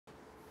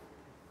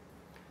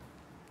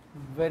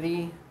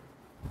very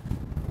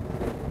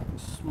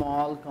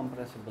small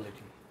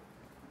compressibility.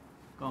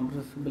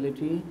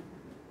 Compressibility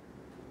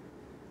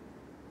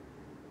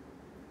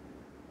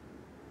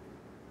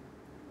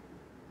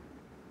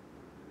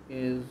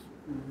is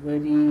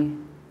very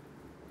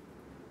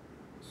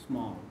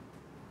small.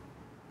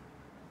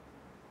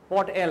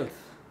 What else?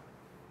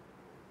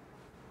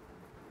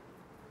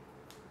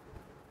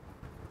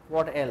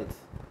 What else?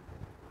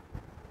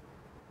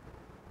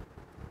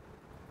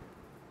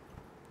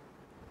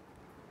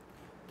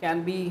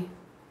 Can be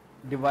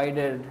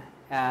divided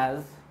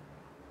as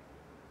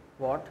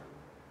what?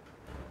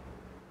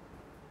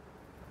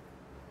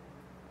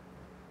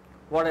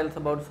 What else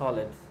about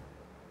solids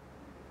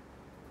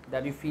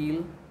that you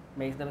feel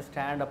makes them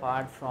stand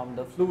apart from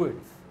the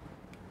fluids?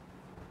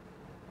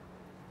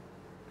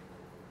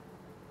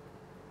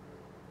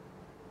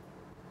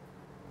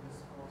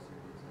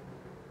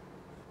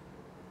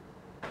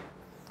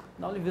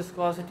 Not only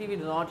viscosity we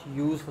do not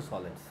use for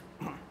solids.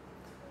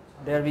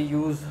 There we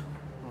use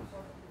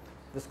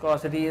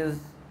viscosity is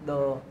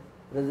the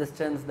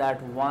resistance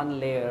that one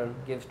layer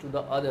gives to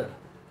the other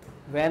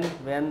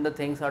when the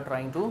things are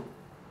trying to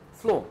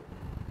flow.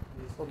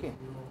 Okay.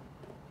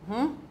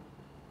 No,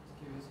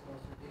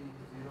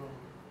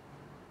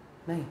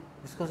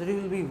 viscosity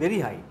will be very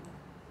high.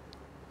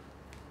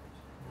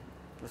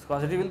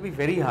 Viscosity will be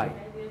very high.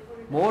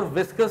 More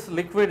viscous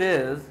liquid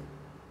is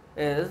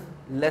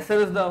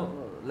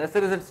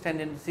lesser is its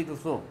tendency to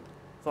flow.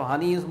 So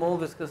honey is more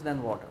viscous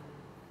than water,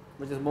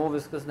 which is more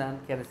viscous than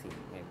kerosene,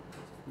 maybe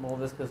more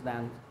viscous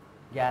than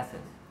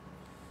gases.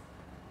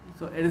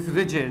 So it is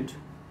rigid.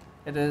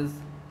 It is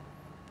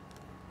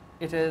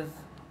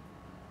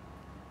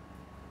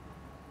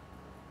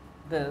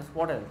this.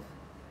 What else?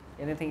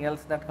 Anything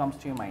else that comes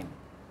to your mind?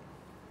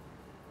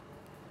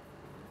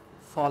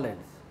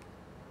 Solids.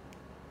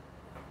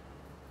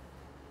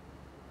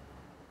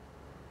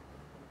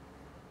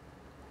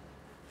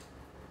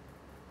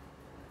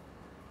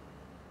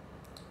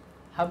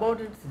 How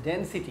about its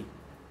density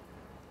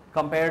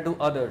compared to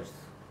others?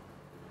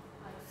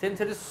 Since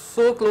it is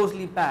so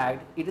closely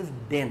packed, it is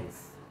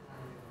dense,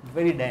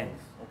 very dense.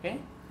 Okay,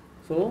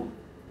 so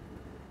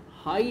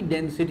high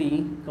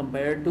density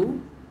compared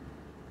to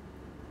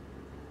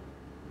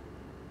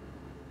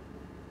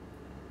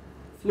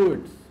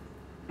fluids.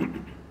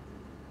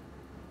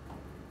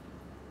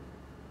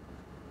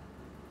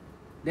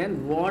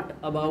 Then what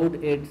about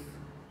its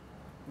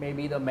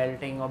maybe the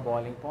melting or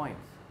boiling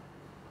points?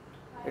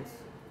 It's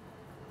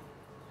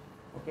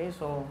okay.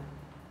 So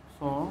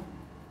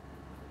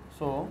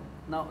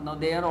now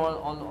they are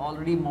all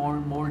already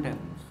molten.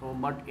 So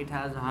but it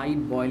has high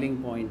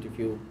boiling point.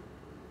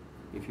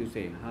 If you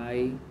say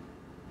high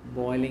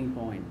boiling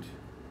point.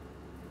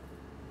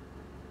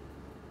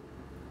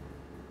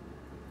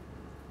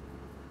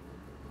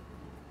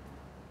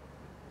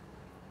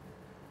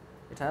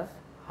 It has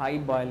high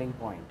boiling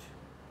point.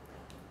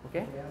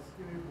 Okay?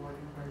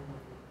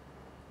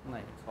 No,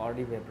 it's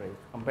already vaporized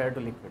compared to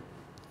liquid.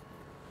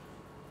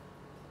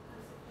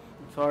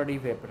 It's already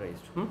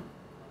vaporized.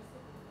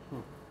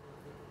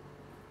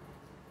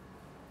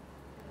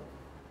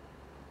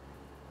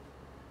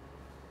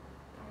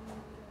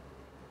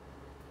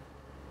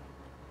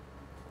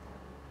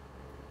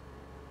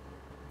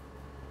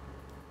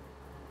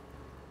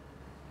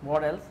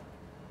 What else?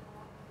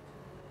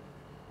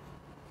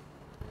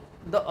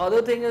 The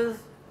other thing is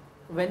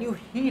when you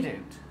heat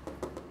it,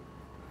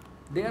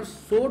 they are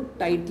so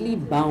tightly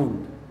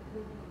bound.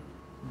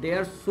 They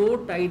are so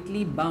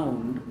tightly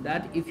bound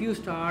that if you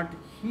start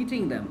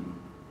heating them,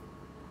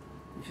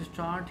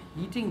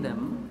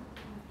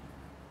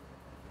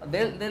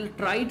 they'll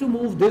try to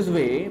move this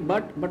way,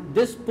 but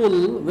this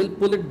pull will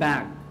pull it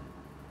back.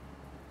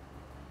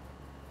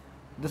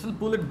 This will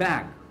pull it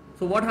back.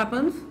 So what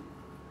happens?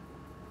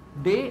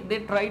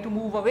 They try to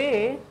move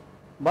away,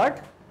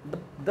 but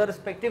the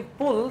respective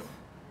pulls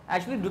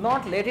actually do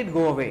not let it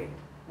go away.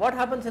 What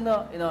happens in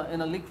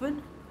a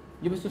liquid?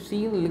 You must have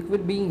seen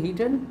liquid being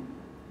heated.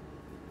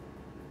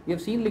 You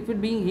have seen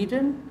liquid being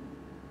heated.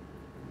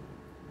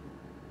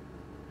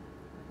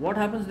 What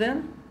happens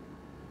then?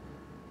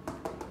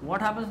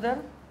 What happens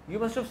there? You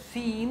must have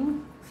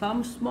seen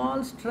some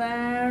small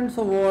strands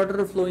of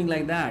water flowing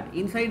like that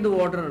inside the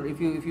water. If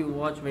you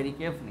watch very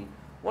carefully,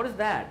 what is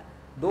that?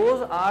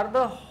 Those are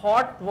the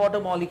hot water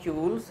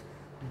molecules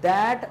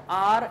that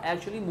are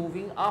actually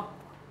moving up,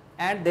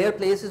 and their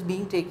place is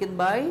being taken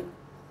by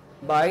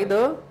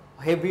the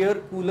heavier,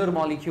 cooler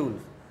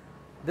molecules.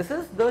 This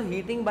is the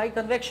heating by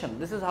convection.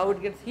 This is how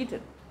it gets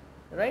heated,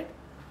 right?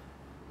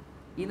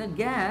 In a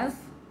gas,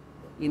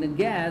 if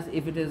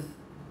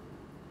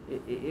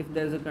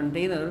there is a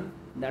container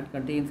that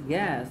contains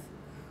gas,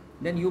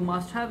 then you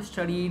must have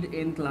studied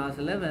in class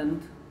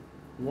 11th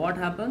what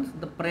happens.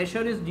 The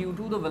pressure is due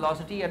to the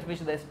velocity at which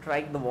they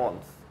strike the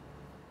walls.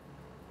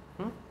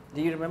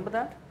 Do you remember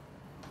that?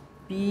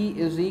 P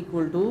is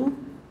equal to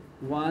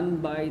 1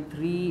 by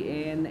 3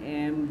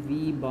 Nm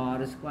V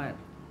bar square.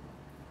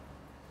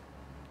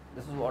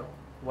 This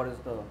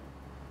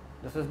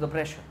is the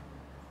pressure.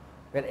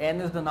 where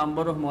n is the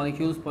number of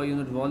molecules per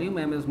unit volume,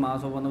 m is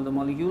mass of one of the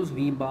molecules,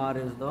 v bar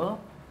is the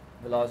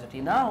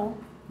velocity. Now,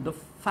 the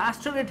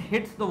faster it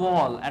hits the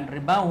wall and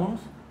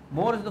rebounds,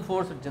 more is the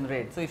force it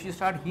generates. So, if you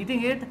start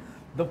heating it,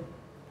 the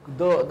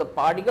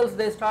particles,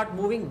 they start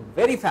moving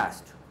very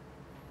fast,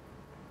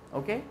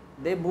 okay,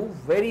 they move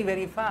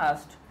very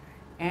fast,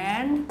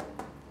 and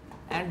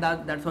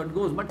that's how it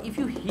goes. But if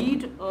you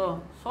heat a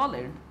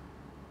solid,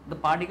 the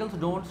particles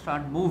don't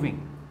start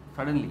moving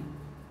suddenly,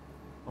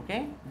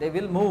 okay, they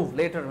will move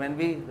later when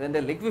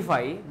they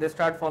liquefy, they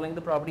start following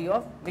the property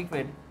of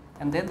liquid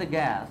and then the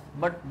gas,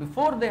 but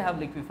before they have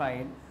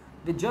liquefied,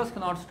 they just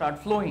cannot start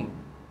flowing,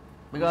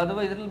 because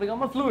otherwise it will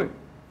become a fluid.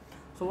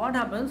 So what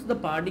happens, the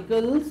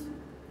particles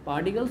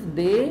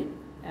they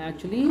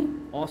actually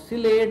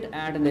oscillate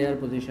at their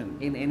position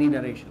in any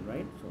direction,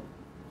 right? So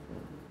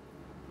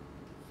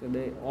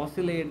they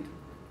oscillate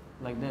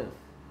like this.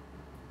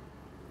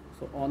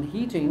 So on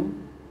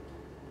heating,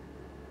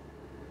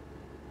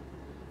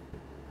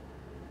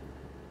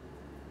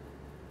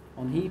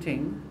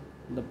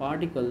 the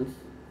particles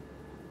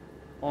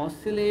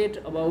oscillate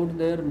about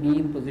their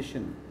mean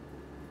position,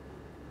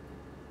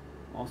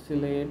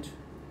 oscillate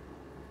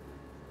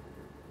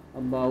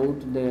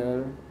about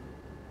their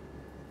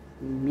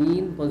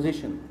mean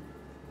position.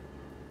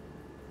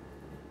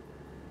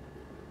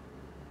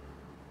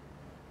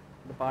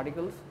 The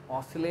particles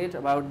oscillate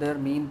about their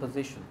mean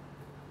position,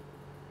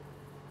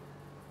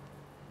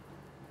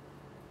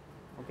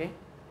 okay.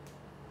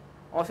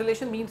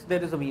 Oscillation means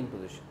there is a mean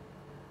position,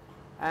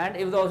 and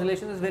if the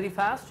oscillation is very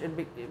fast,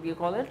 we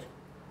call it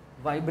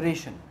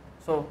vibration.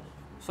 So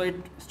it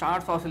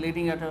starts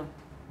oscillating at a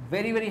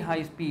very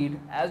high speed.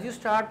 As you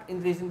start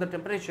increasing the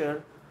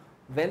temperature,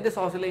 when this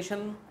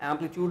oscillation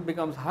amplitude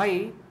becomes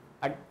high,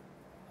 at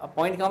a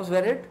point comes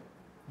where it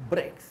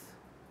breaks,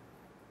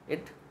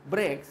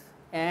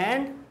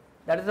 and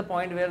that is the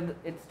point where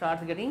it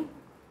starts getting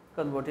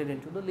converted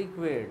into the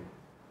liquid,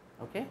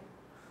 okay.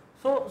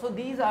 So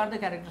these are the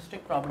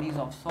characteristic properties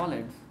of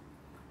solids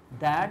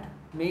that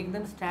make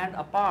them stand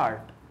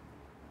apart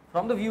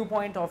from the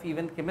viewpoint of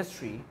even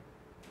chemistry,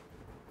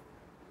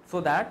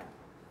 so that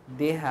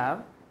they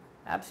have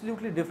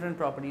absolutely different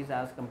properties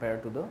as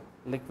compared to the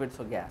liquids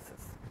or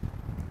gases.